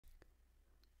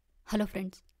Hello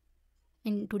friends,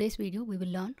 in today's video we will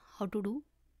learn how to do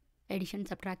addition,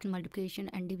 subtraction, multiplication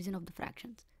and division of the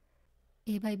fractions.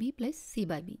 A by b plus c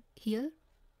by b. Here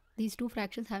these two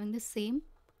fractions having the same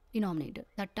denominator.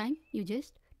 That time you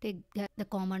just take the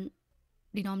common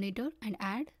denominator and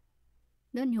add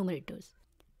the numerators.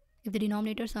 If the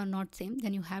denominators are not same,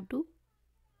 then you have to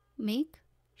make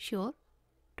sure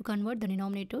to convert the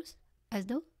denominators as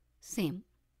the same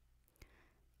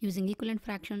using equivalent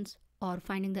fractions or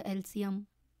finding the LCM.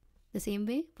 The same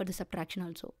way for the subtraction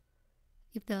also.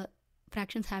 If the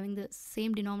fractions having the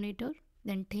same denominator,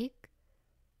 then take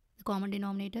the common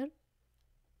denominator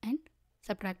and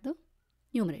subtract the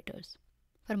numerators.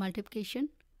 For multiplication,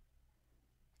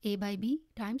 a by b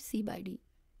times c by d.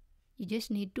 You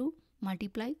just need to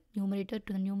multiply numerator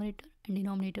to the numerator and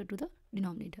denominator to the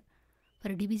denominator. For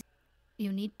division,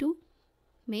 you need to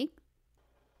make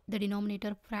the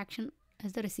denominator fraction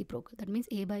as the reciprocal. That means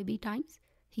a by b times,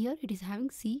 here it is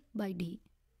having c by d.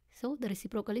 So the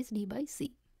reciprocal is d by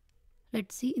c.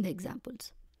 Let's see in the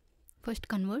examples. First,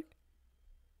 convert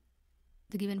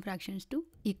the given fractions to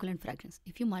equivalent fractions.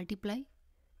 If you multiply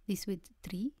this with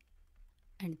 3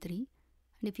 and 3,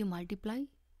 and if you multiply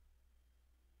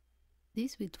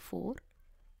this with 4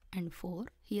 and 4,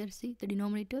 here see the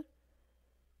denominator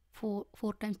 4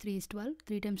 times 3 is 12,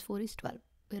 3 times 4 is 12.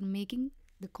 We are making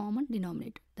the common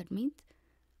denominator. That means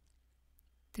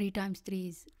 3 times 3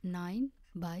 is 9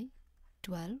 by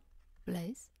 12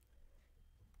 plus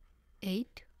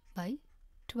 8 by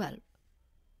 12.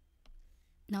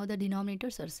 Now the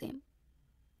denominators are same.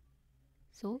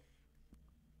 So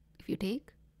if you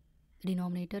take the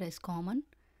denominator as common,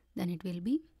 then it will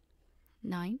be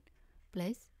 9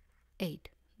 plus 8.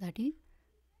 That is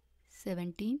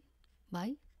 17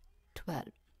 by 12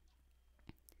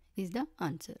 is the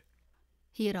answer.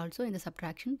 Here also in the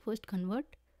subtraction, first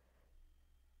convert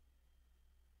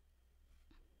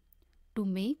to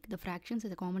make the fractions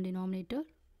as a common denominator.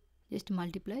 Just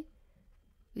multiply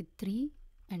with 3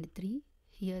 and 3,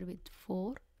 here with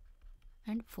 4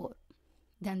 and 4.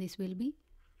 Then this will be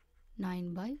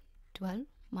 9 by 12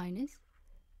 minus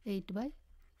 8 by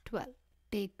 12.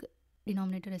 Take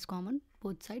denominator as common,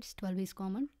 both sides 12 is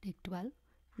common, take 12,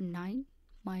 9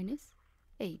 minus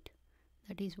 8,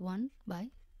 that is 1 by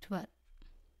 12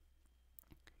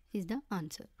 is the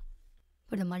answer.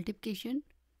 For the multiplication,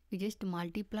 we just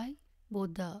multiply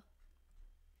both the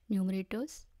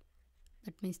numerators,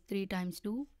 that means 3 times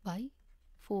 2 by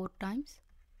 4 times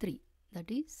 3,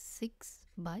 that is 6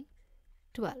 by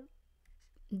 12.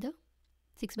 The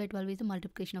 6 by 12 is the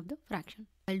multiplication of the fraction.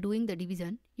 While doing the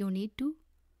division, you need to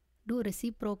do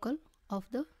reciprocal of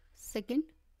the second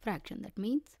fraction. That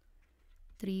means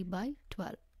 3 by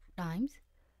 12 times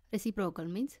reciprocal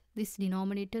means this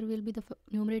denominator will be the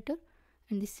numerator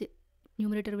and this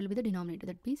numerator will be the denominator.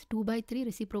 That means 2 by 3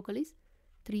 reciprocal is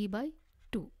 3 by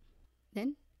 2.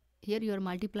 Then here you are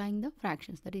multiplying the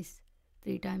fractions, that is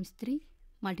 3 times 3,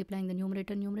 multiplying the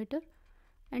numerator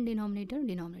and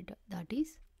denominator, that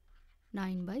is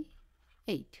 9 by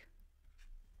 8.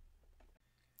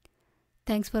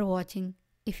 Thanks for watching.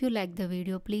 If you like the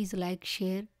video, please like,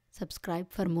 share, subscribe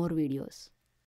for more videos.